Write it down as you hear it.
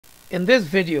In this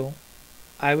video,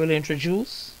 I will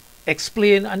introduce,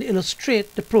 explain, and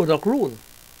illustrate the product rule,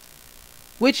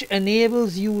 which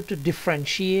enables you to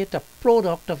differentiate a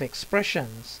product of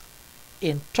expressions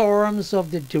in terms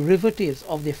of the derivatives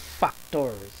of the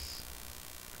factors.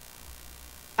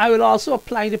 I will also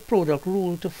apply the product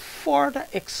rule to further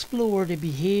explore the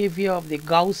behavior of the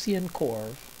Gaussian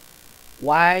curve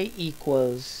y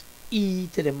equals e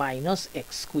to the minus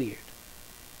x squared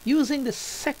using the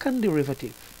second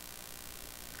derivative,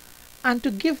 and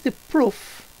to give the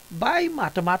proof by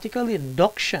mathematical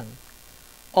induction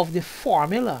of the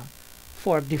formula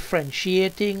for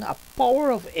differentiating a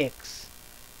power of x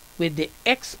with the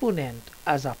exponent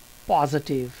as a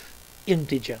positive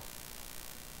integer.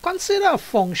 Consider a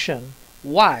function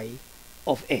y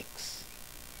of x,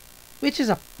 which is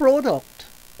a product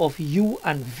of u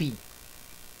and v,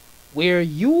 where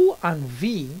u and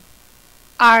v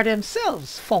are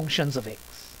themselves functions of x.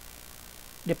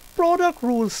 The product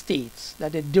rule states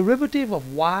that the derivative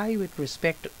of y with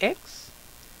respect to x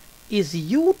is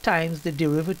u times the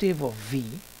derivative of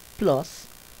v plus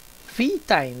v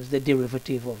times the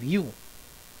derivative of u.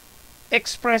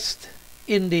 Expressed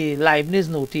in the Leibniz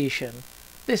notation,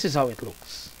 this is how it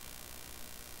looks.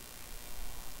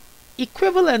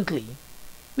 Equivalently,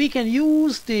 we can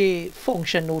use the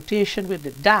function notation with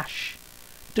the dash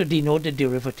to denote the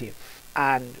derivative,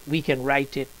 and we can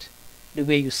write it the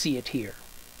way you see it here.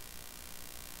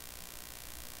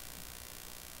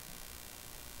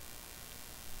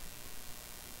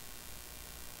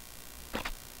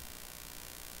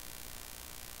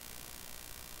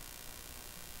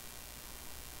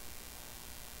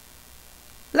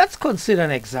 Let's consider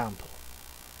an example.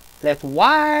 Let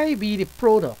y be the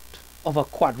product of a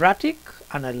quadratic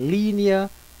and a linear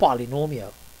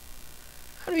polynomial,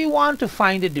 and we want to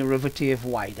find the derivative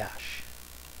y dash.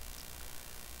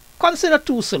 Consider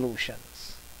two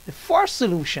solutions. The first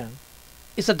solution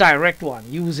is a direct one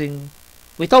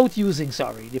without using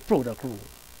the product rule.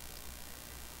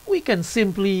 We can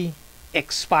simply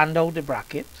expand out the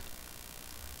bracket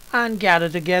and gather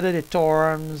together the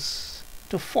terms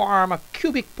to form a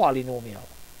cubic polynomial,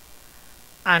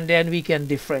 and then we can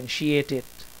differentiate it,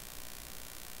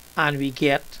 and we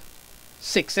get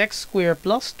 6x squared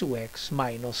plus 2x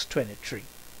minus 23.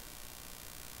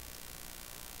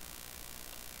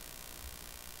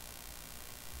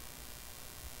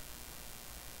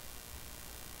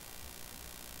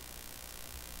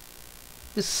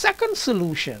 The second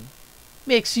solution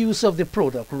makes use of the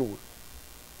product rule.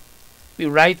 We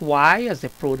write y as the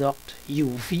product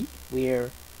uv,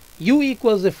 where u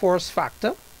equals the first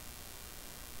factor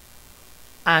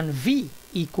and v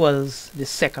equals the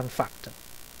second factor.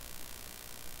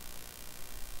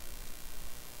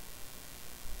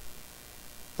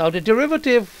 Now the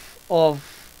derivative of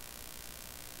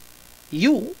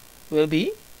u will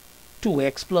be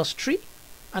 2x plus 3,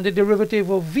 and the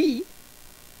derivative of v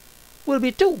will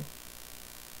be 2.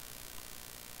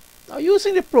 Now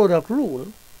using the product rule,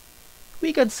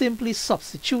 we can simply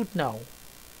substitute now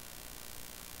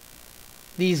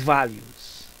these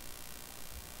values.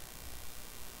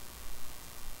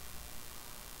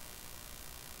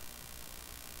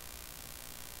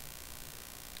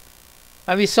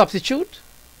 When we substitute,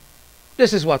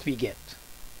 this is what we get.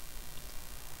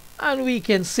 And we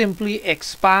can simply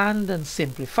expand and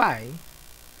simplify,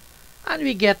 and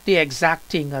we get the exact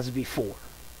thing as before.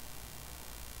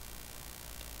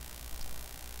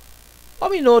 What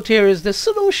we note here is the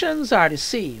solutions are the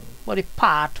same, but the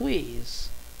pathways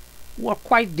were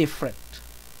quite different.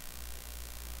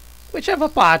 Whichever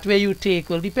pathway you take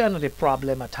will depend on the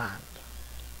problem at hand.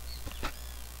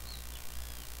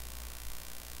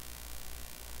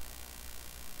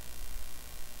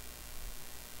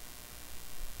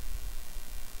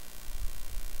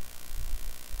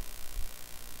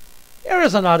 Here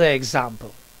is another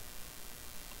example.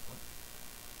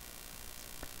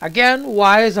 Again,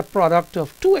 y is a product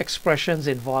of two expressions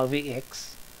involving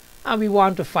x, and we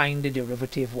want to find the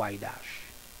derivative y dash.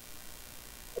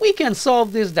 We can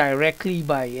solve this directly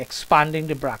by expanding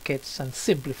the brackets and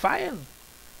simplifying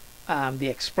the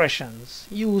expressions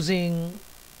using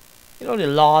the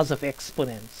laws of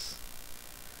exponents.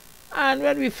 And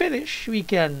when we finish, we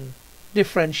can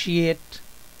differentiate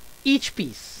each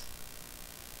piece.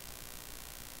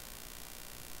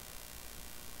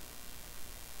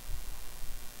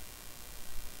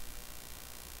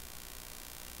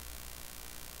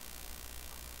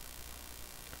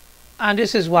 And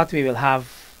this is what we will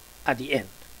have at the end,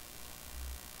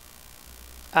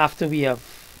 after we have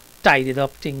tidied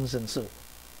up things and so.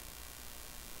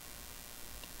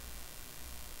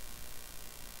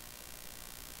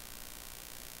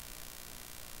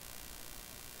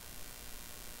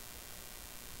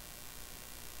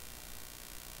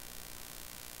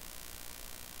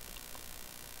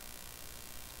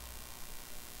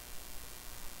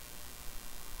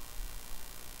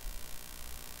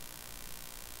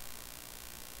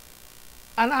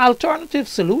 An alternative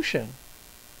solution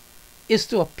is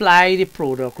to apply the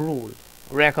product rule,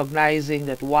 recognizing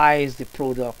that y is the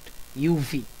product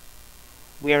uv,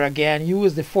 where again u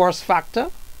is the first factor,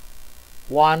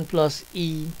 1 plus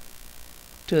e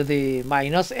to the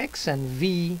minus x, and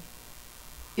v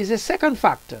is the second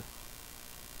factor,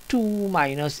 2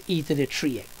 minus e to the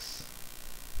 3x.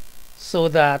 So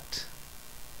that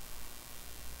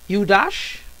u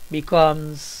dash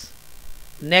becomes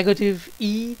negative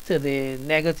e to the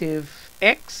negative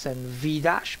x, and v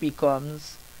dash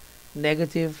becomes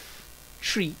negative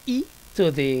 3e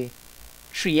to the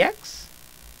 3x.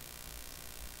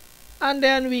 And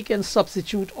then we can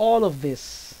substitute all of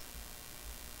this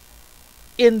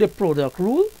in the product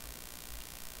rule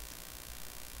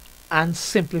and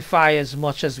simplify as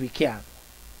much as we can.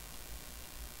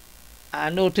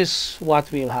 And notice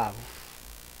what we'll have.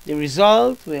 The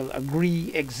result will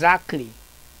agree exactly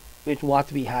with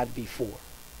what we had before.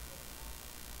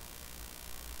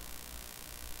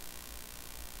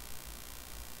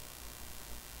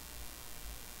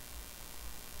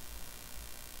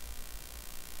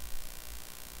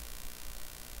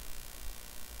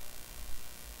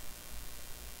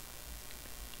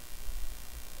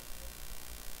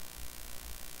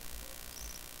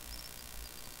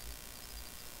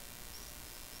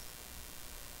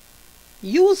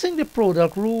 Using the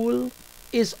product rule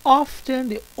is often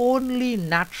the only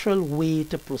natural way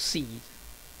to proceed.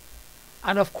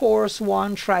 And of course,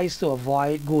 one tries to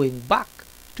avoid going back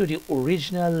to the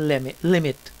original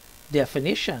limit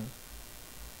definition.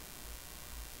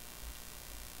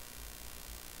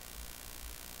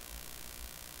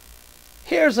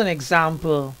 Here's an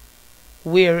example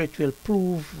where it will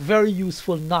prove very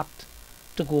useful not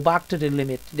to go back to the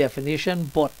limit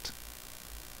definition, but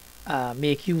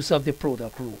make use of the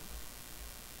product rule.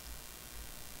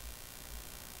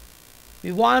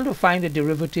 We want to find the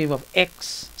derivative of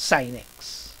x sine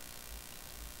x.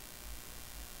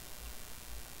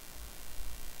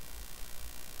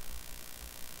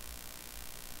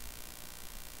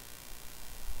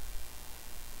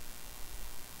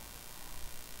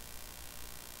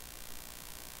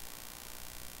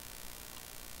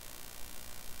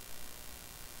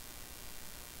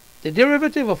 The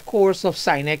derivative, of course, of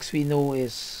sine x we know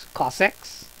is cos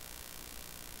x.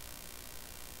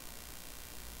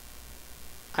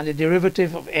 And the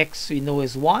derivative of x we know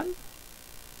is 1.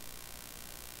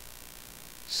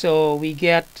 So we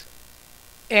get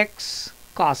x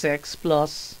cos x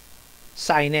plus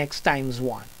sine x times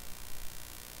 1,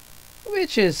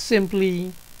 which is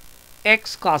simply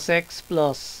x cos x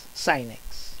plus sine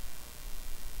x.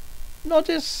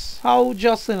 Notice how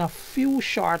just in a few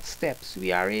short steps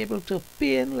we are able to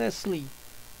painlessly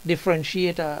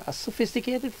differentiate a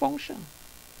sophisticated function.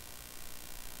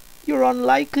 You're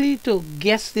unlikely to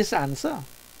guess this answer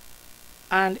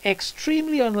and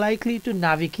extremely unlikely to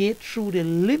navigate through the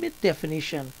limit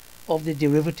definition of the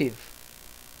derivative,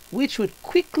 which would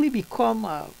quickly become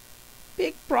a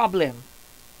big problem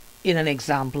in an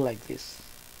example like this.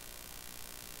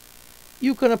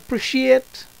 You can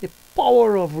appreciate the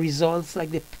power of results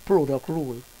like the product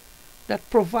rule that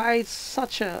provides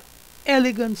such an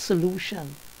elegant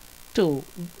solution to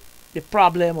the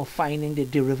problem of finding the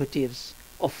derivatives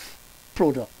of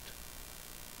product.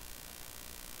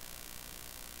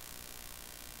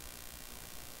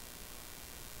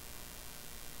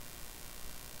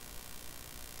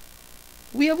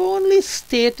 We have only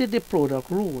stated the product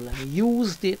rule and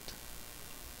used it,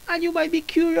 and you might be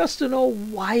curious to know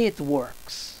why it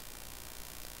works.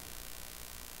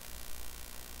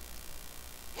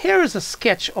 Here is a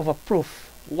sketch of a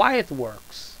proof why it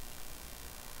works.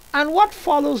 And what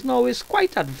follows now is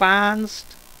quite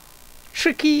advanced,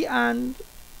 tricky, and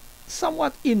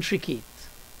somewhat intricate.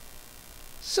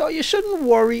 So you shouldn't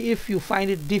worry if you find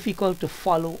it difficult to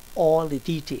follow all the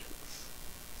details.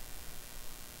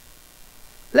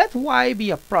 Let y be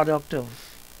a product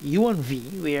of u and v,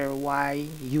 where y,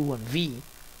 u, and v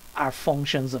are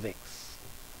functions of x.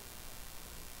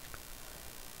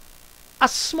 A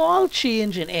small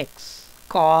change in x,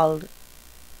 called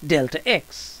delta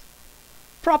x,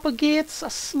 propagates a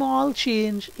small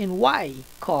change in y,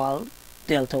 called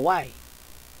delta y.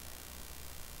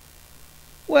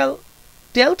 Well,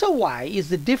 delta y is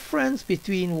the difference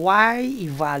between y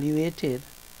evaluated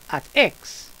at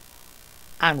x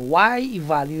and y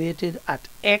evaluated at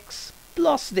x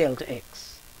plus delta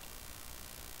x.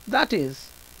 That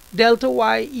is, delta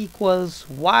y equals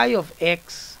y of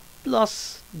x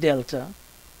plus delta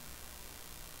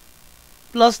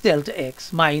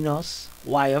x minus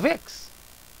y of x.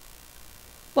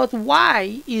 But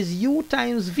y is u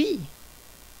times v.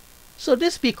 So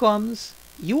this becomes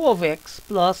u of x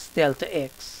plus delta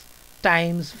x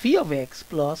times v of x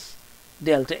plus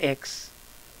delta x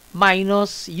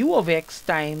minus u of x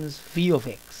times v of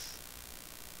x.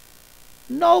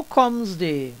 Now comes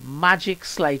the magic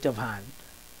sleight of hand.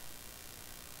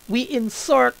 We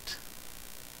insert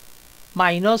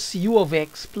minus u of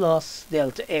x plus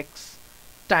delta x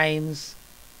times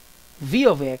v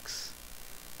of x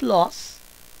plus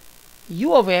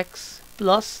u of x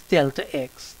plus delta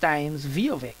x times v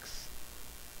of x,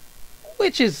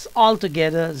 which is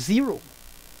altogether 0.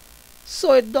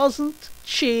 So it doesn't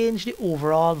change the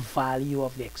overall value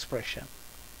of the expression.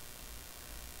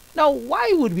 Now,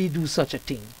 why would we do such a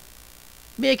thing,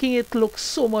 making it look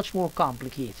so much more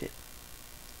complicated?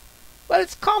 Well,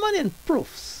 it's common in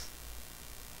proofs,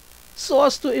 so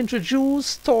as to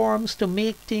introduce terms to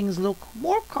make things look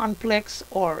more complex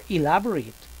or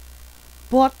elaborate,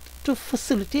 but to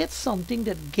facilitate something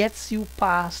that gets you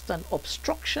past an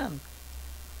obstruction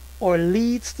or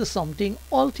leads to something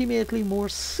ultimately more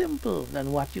simple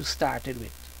than what you started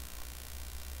with.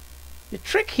 The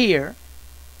trick here,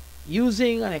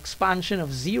 using an expansion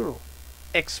of 0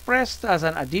 expressed as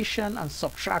an addition and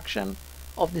subtraction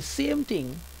of the same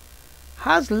thing,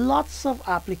 has lots of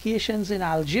applications in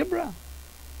algebra.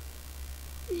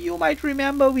 You might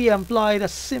remember we employed a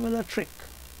similar trick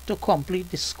to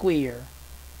complete the square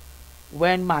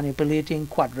when manipulating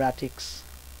quadratics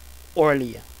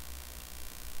earlier.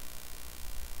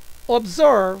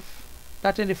 Observe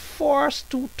that in the first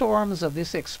two terms of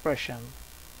this expression,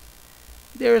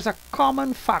 there is a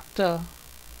common factor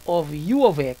of u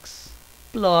of x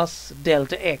plus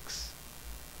delta x,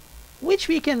 which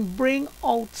we can bring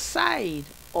outside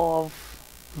of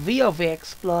v of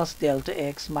x plus delta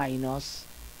x minus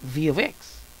v of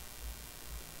x.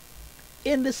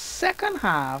 In the second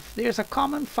half, there's a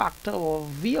common factor of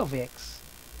v of x,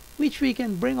 which we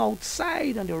can bring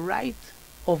outside on the right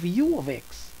of u of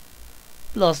x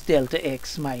plus delta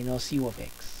x minus u of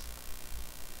x,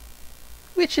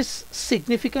 which is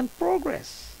significant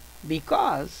progress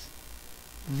because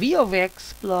v of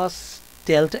x plus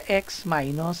delta x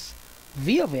minus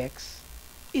v of x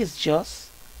is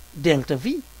just delta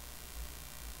v.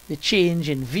 The change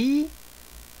in v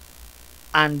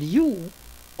and u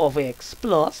of x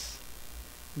plus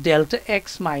delta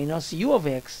x minus u of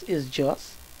x is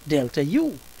just delta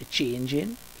u, the change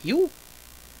in u.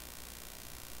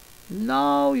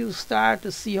 Now you start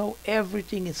to see how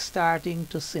everything is starting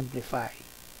to simplify.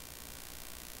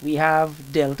 We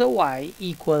have delta y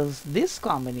equals this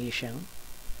combination,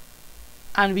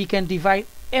 and we can divide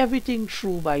everything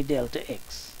through by delta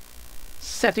x,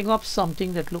 setting up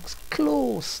something that looks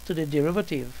close to the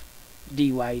derivative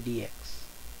dy dx.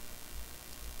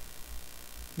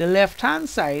 The left hand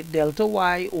side, delta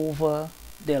y over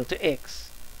delta x,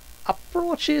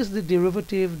 approaches the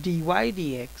derivative dy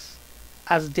dx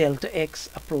as delta x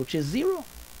approaches 0.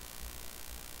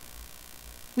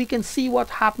 We can see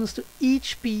what happens to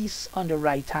each piece on the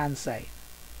right hand side.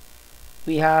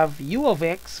 We have u of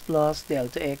x plus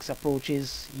delta x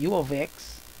approaches u of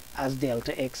x as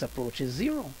delta x approaches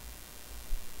 0.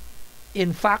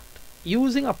 In fact,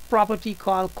 using a property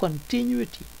called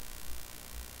continuity,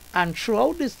 and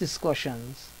throughout this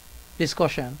discussion,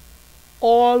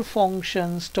 all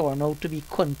functions turn out to be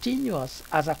continuous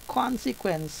as a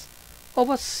consequence of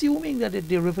assuming that the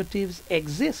derivatives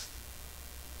exist,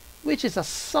 which is a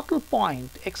subtle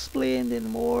point explained in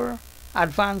more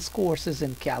advanced courses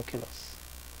in calculus.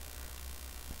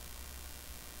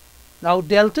 Now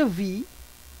delta v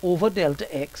over delta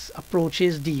x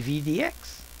approaches dv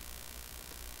dx.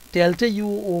 Delta u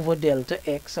over delta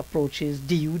x approaches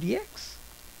du dx.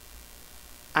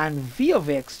 And v of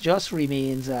x just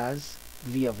remains as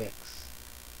v of x.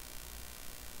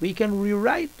 We can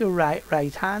rewrite the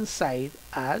right hand side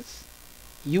as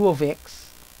u of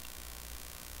x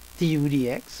du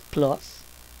dx plus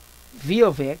v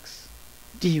of x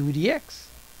du dx.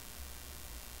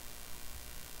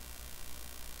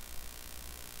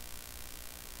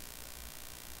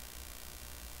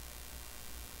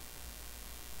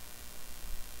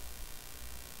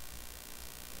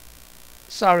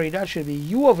 Sorry, that should be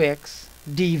u of x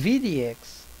dv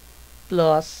dx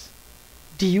plus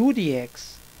du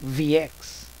dx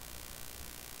vx.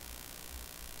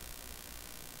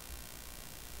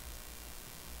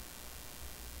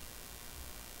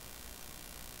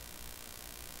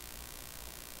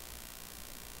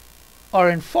 Or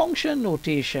in function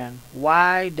notation,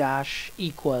 y dash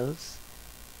equals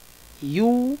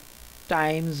u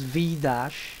times v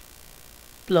dash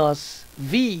plus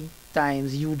v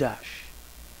times u dash.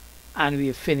 And we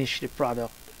have finished the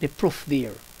proof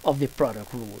there of the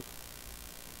product rule.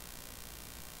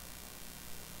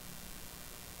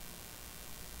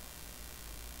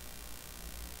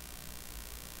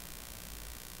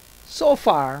 So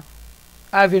far,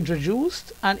 I've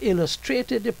introduced and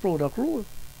illustrated the product rule,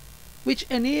 which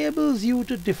enables you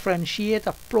to differentiate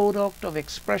a product of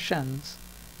expressions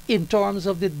in terms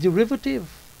of the derivative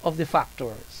of the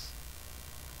factors.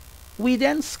 We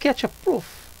then sketch a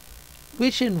proof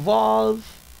which involves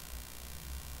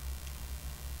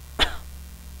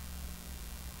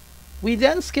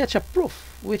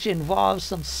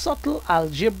some subtle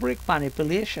algebraic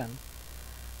manipulation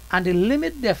and the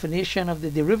limit definition of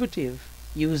the derivative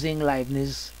using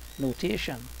Leibniz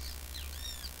notation.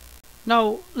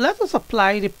 Now let us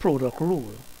apply the product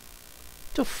rule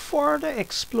to further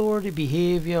explore the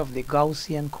behavior of the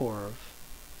Gaussian curve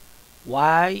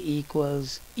y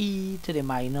equals e to the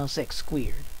minus x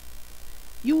squared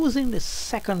using the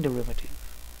second derivative.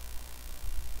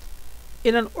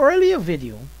 In an earlier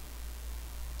video,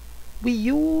 we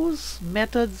use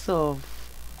methods of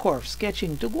curve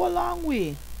sketching to go a long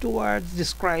way towards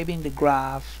describing the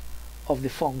graph of the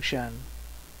function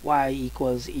y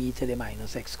equals e to the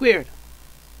minus x squared.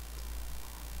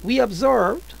 We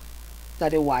observed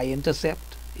that the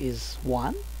y-intercept is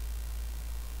 1,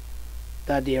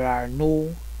 that there are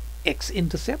no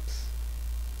x-intercepts,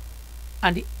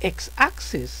 and the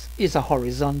x-axis is a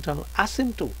horizontal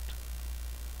asymptote.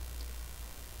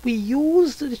 We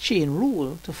used the chain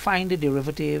rule to find the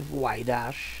derivative y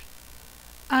dash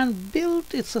and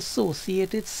built its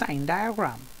associated sign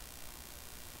diagram.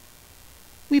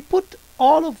 We put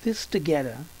all of this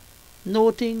together,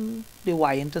 noting the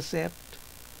y-intercept,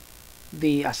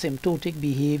 the asymptotic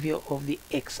behavior of the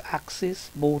x-axis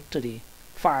both to the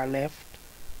far left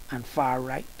and far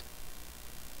right,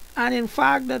 and in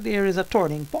fact that there is a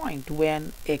turning point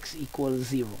when x equals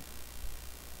 0.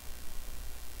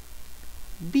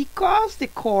 Because the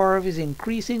curve is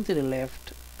increasing to the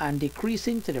left and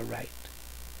decreasing to the right,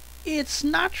 it's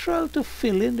natural to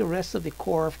fill in the rest of the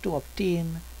curve to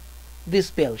obtain this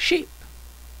bell shape.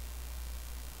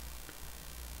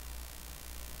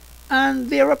 And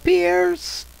there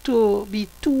appears to be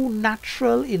two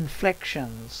natural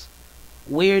inflections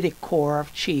where the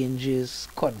curve changes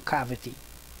concavity.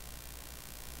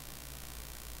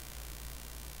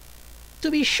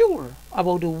 To be sure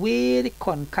about the way the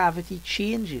concavity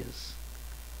changes,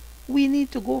 we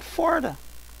need to go further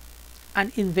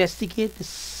and investigate the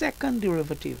second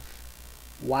derivative,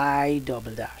 y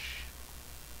double dash.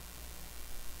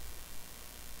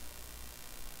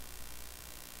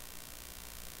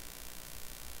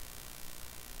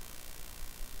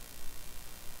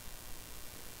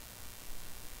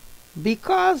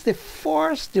 Because the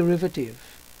first derivative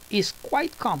is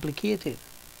quite complicated,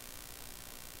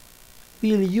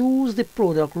 we'll use the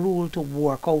product rule to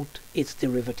work out its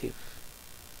derivative.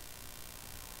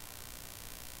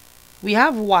 We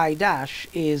have y dash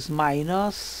is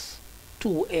minus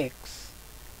 2x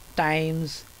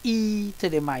times e to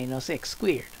the minus x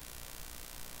squared,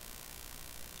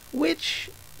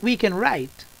 which we can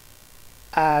write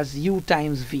as u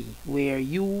times v, where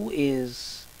u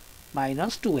is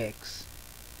minus 2x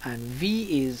and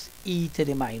v is e to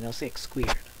the minus x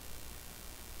squared.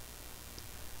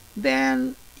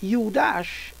 Then u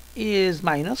dash is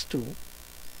minus 2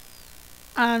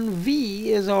 and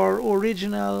v is our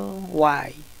original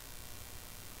y.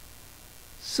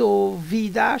 So v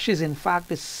dash is in fact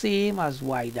the same as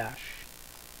y dash.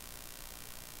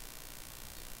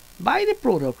 By the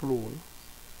product rule,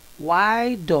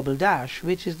 y double dash,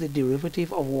 which is the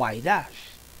derivative of y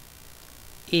dash,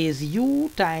 is u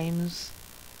times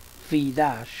v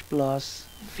dash plus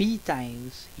v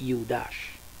times u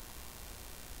dash,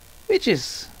 which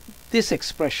is this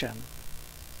expression,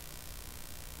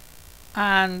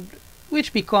 and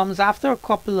which becomes, after a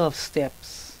couple of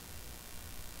steps,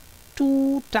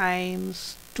 2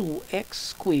 times 2x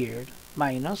squared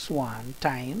minus 1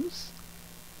 times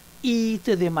e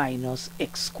to the minus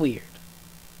x squared.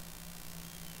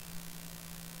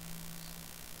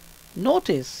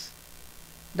 Notice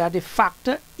that the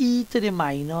factor e to the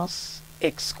minus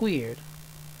x squared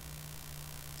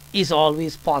is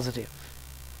always positive.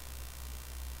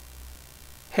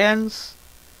 Hence,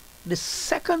 the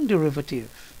second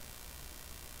derivative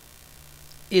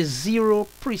is 0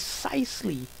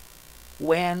 precisely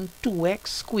when 2x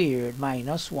squared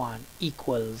minus 1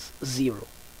 equals 0.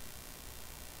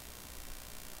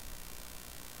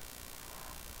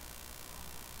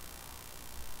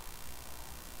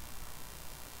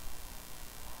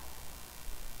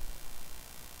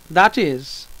 That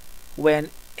is,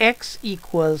 when x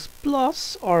equals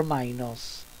plus or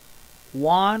minus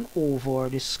 1 over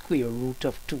the square root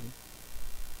of 2.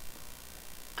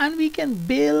 And we can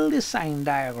build a sign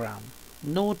diagram,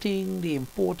 noting the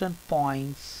important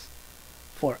points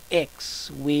for x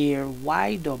where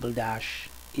y double dash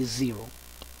is 0.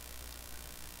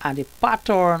 And a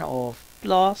pattern of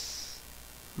plus,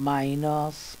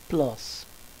 minus, plus,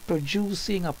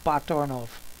 producing a pattern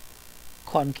of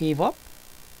concave up,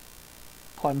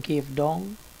 concave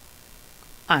down,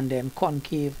 and then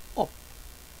concave up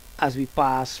as we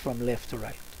pass from left to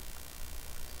right.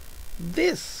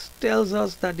 This tells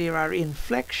us that there are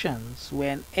inflections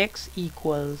when x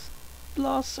equals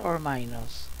plus or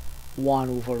minus 1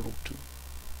 over root 2.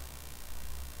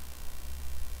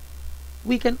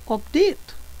 We can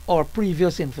update our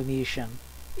previous information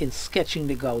in sketching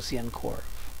the Gaussian curve,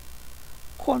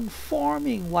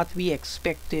 conforming what we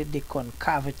expected the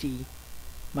concavity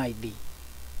might be,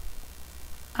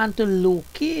 and to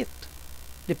locate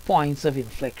the points of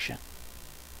inflection.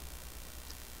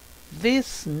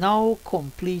 This now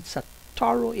completes a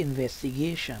thorough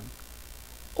investigation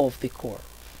of the curve.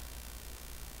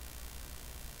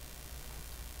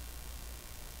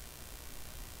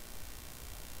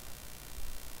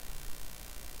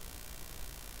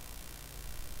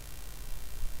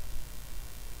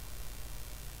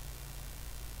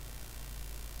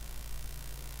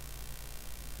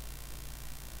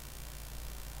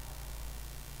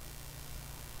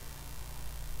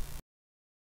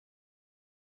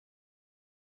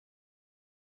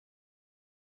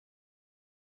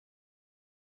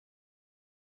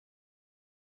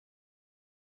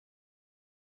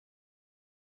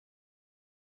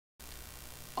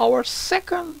 Our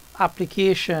second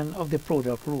application of the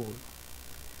product rule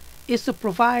is to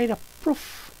provide a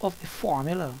proof of the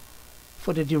formula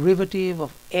for the derivative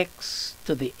of x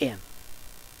to the n.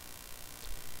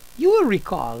 You will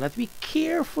recall that we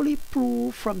carefully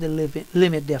proved from the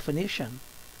limit definition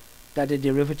that the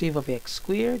derivative of x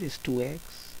squared is 2x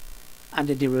and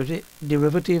the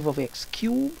derivative of x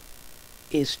cubed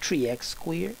is 3x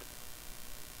squared.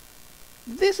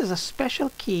 This is a special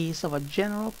case of a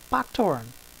general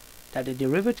pattern that the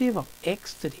derivative of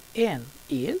x to the n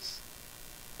is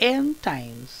n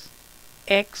times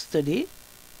x to the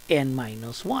n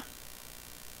minus 1.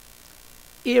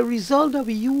 A result that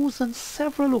we used on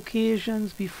several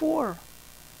occasions before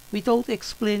without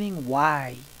explaining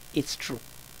why it's true.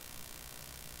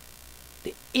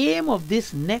 The aim of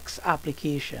this next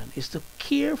application is to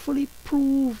carefully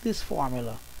prove this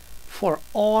formula for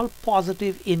all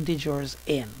positive integers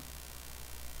n.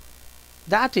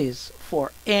 That is,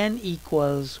 for n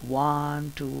equals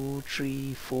 1, 2,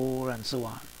 3, 4, and so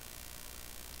on.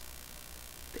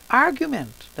 The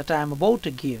argument that I am about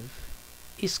to give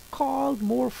is called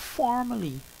more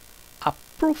formally a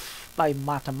proof by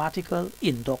mathematical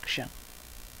induction,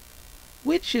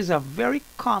 which is a very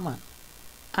common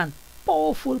and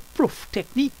powerful proof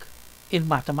technique in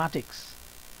mathematics,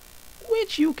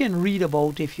 which you can read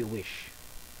about if you wish,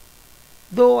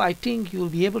 though I think you'll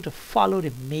be able to follow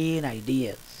the main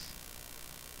ideas.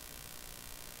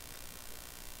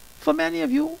 For many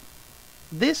of you,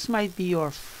 this might be your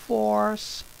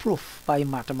first proof by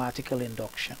mathematical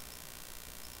induction,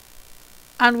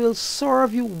 and will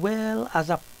serve you well as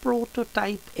a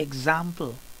prototype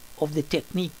example of the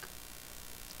technique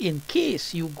in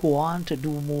case you go on to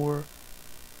do more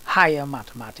higher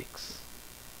mathematics.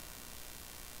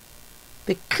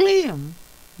 The claim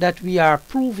that we are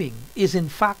proving is in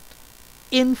fact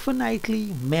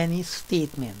infinitely many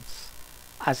statements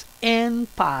as n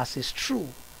passes through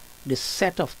the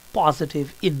set of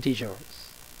positive integers.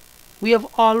 We have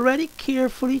already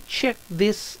carefully checked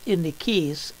this in the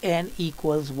case n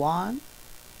equals 1,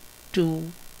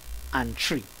 2, and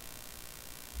 3.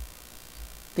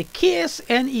 The case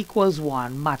n equals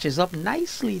 1 matches up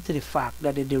nicely to the fact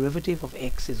that the derivative of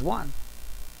x is 1.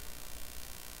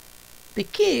 The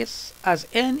case as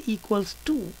n equals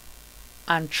 2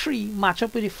 and 3 match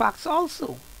up with the facts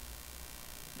also.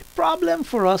 The problem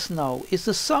for us now is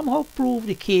to somehow prove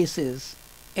the cases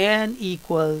n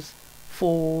equals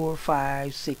 4,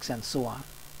 5, 6, and so on.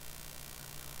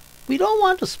 We don't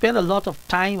want to spend a lot of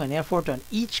time and effort on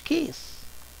each case,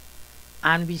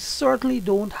 and we certainly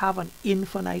don't have an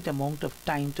infinite amount of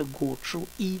time to go through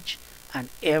each and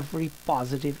every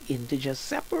positive integer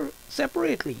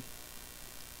separately.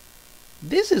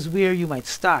 This is where you might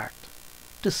start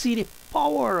to see the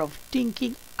power of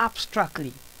thinking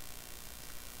abstractly.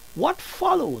 What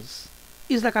follows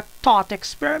is like a thought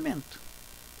experiment.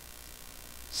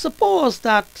 Suppose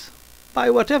that by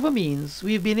whatever means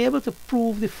we've been able to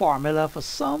prove the formula for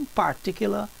some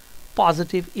particular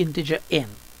positive integer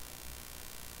n.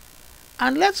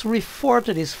 And let's refer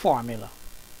to this formula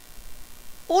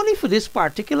only for this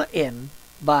particular n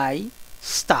by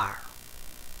star.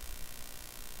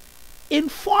 In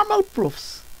formal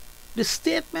proofs, The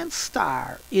statement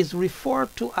star is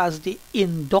referred to as the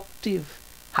inductive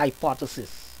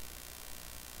hypothesis.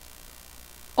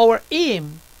 Our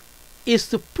aim is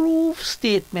to prove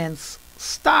statements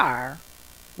star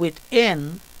with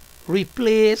n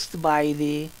replaced by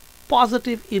the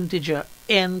positive integer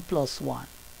n plus 1.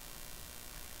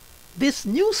 This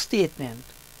new statement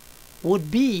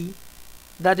would be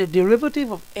that the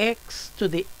derivative of x to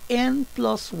the n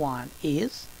plus 1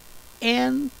 is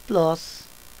n plus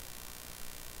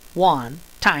 1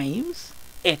 times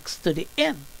x to the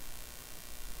n.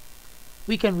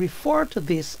 We can refer to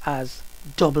this as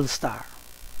double star.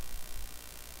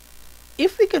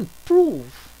 If we can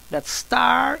prove that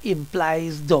star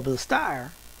implies double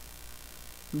star,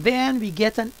 then we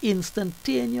get an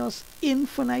instantaneous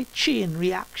infinite chain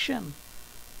reaction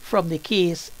from the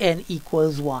case n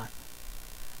equals 1.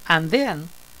 And then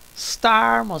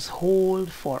star must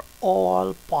hold for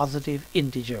all positive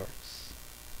integers.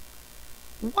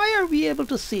 Why are we able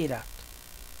to say that?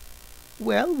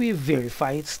 Well, we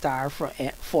verified star for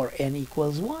n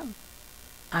equals 1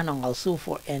 and also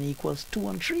for n equals 2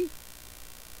 and 3.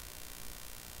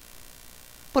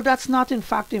 But that's not in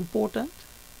fact important.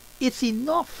 It's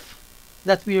enough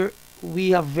that we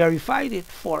have verified it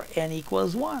for n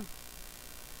equals 1.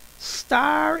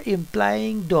 Star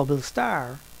implying double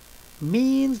star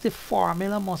means the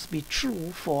formula must be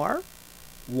true for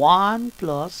 1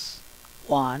 plus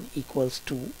 1 equals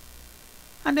 2,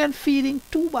 and then feeding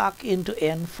 2 back into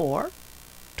n for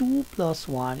 2 plus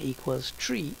 1 equals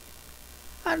 3,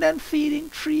 and then feeding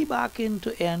 3 back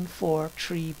into n for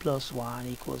 3 plus 1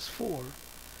 equals 4,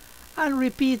 and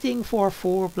repeating for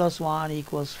 4 plus 1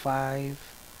 equals 5,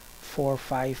 for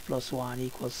 5 plus 1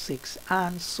 equals 6,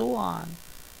 and so on,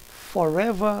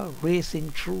 forever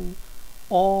racing through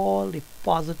all the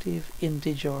positive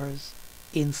integers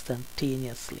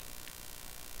instantaneously.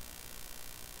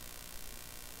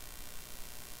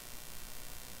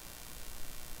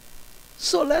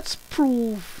 So let's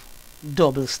prove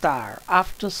double star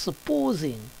after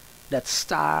supposing that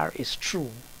star is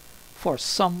true for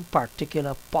some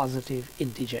particular positive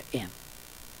integer n.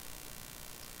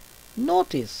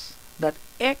 Notice that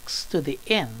x to the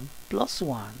n plus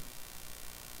 1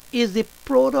 is the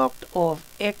product of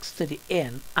x to the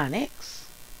n and x.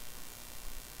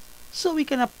 So we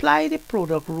can apply the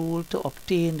product rule to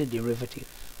obtain the derivative.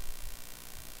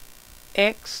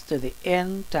 X to the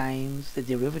n times the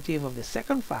derivative of the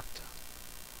second factor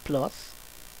plus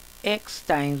x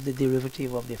times the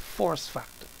derivative of the first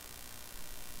factor,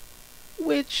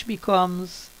 which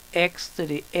becomes x to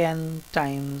the n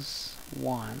times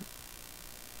 1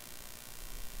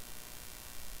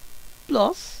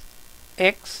 plus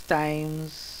x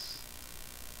times,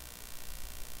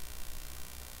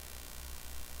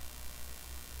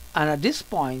 and at this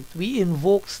point we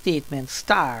invoke statement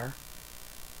star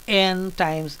n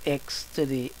times x to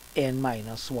the n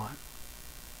minus 1.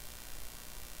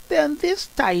 Then this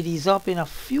tidies up in a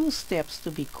few steps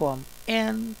to become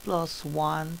n plus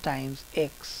 1 times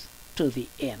x to the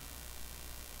n.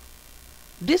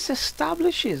 This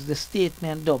establishes the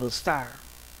statement double star.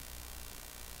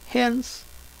 Hence,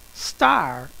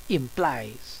 star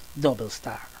implies double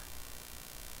star.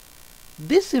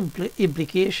 This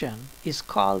implication is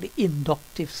called the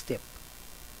inductive step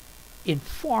in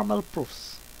formal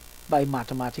proofs by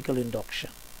mathematical induction.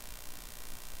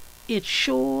 It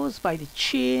shows by the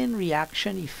chain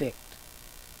reaction effect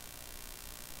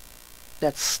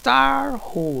that star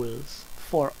holds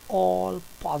for all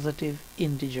positive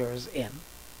integers n.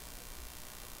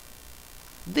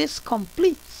 This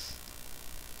completes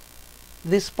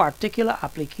this particular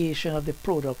application of the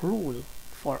product rule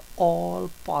for all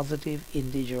positive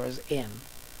integers n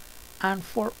and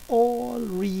for all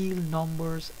real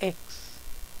numbers x.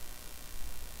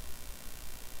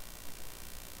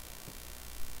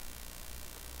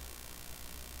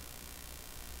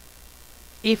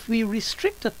 If we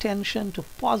restrict attention to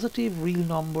positive real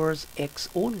numbers x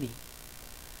only,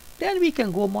 then we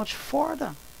can go much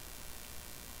further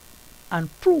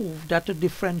and prove that to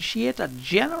differentiate a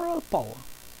general power,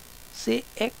 say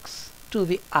x to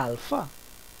the alpha,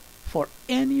 for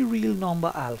any real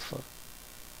number alpha,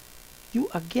 you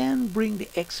again bring the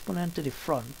exponent to the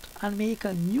front and make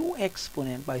a new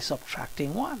exponent by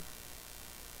subtracting 1.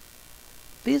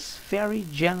 This very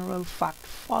general fact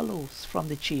follows from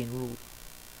the chain rule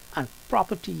and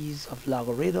properties of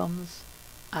logarithms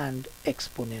and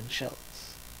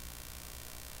exponentials.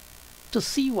 To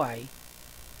see why,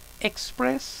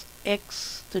 express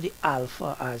x to the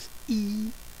alpha as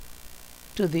e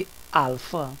to the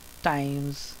alpha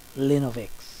times ln of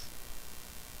x.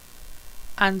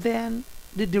 And then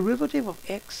the derivative of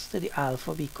x to the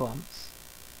alpha becomes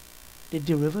the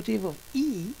derivative of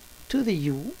e to the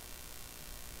u,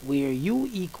 where u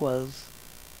equals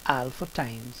alpha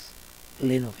times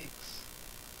ln of x,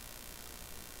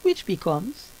 which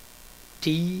becomes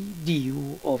d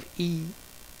du of e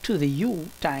to the u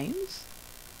times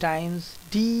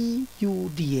du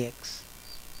dx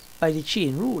by the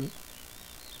chain rule,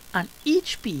 and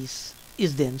each piece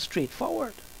is then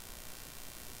straightforward.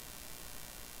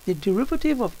 The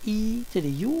derivative of e to the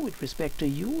u with respect to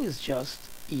u is just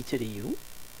e to the u,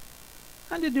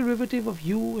 and the derivative of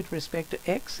u with respect to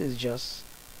x is just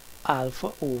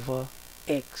alpha over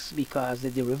x, because the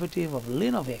derivative of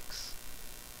ln of x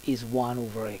is 1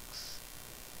 over x.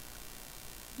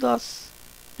 Thus,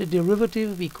 the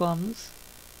derivative becomes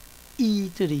e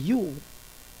to the u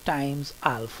times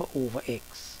alpha over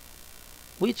x,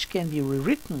 which can be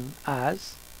rewritten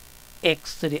as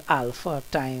x to the alpha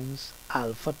times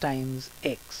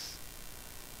x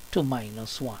to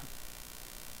minus 1,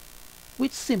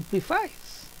 which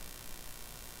simplifies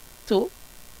to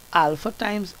alpha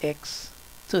times x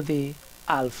to the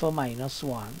alpha minus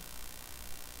 1,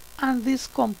 and this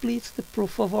completes the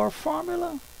proof of our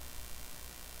formula.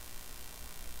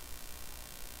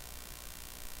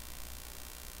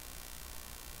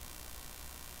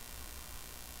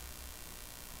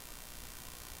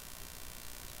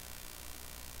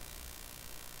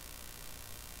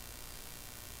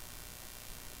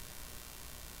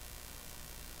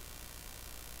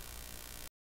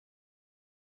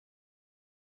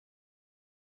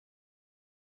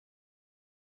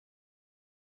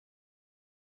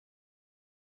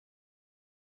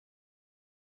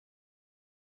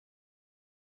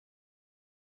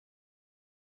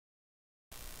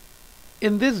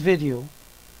 In this video,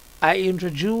 I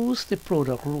introduced the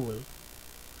product rule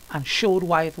and showed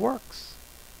why it works.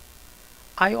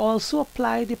 I also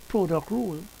applied the product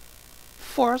rule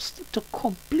first to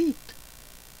complete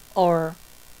our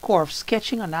curve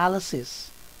sketching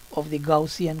analysis of the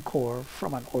Gaussian curve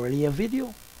from an earlier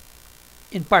video.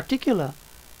 In particular,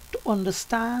 to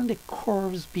understand the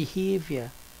curve's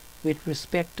behavior with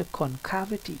respect to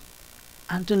concavity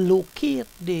and to locate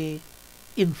the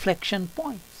inflection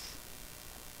points.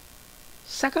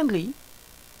 Secondly,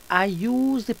 I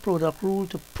use the product rule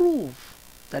to prove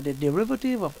that the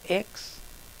derivative of x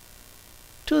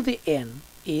to the n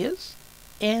is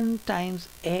n times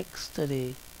x to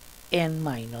the n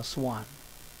minus 1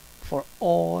 for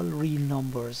all real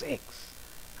numbers x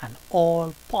and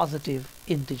all positive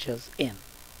integers n.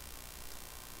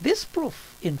 This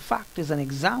proof, in fact, is an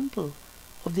example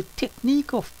of the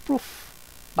technique of proof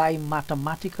by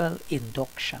mathematical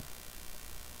induction.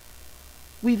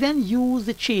 We then use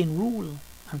the chain rule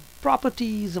and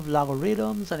properties of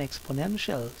logarithms and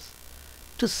exponentials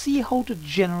to see how to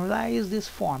generalize this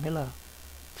formula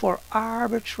for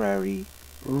arbitrary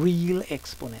real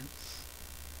exponents.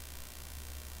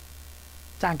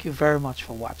 Thank you very much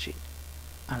for watching,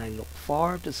 and I look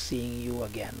forward to seeing you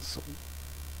again soon.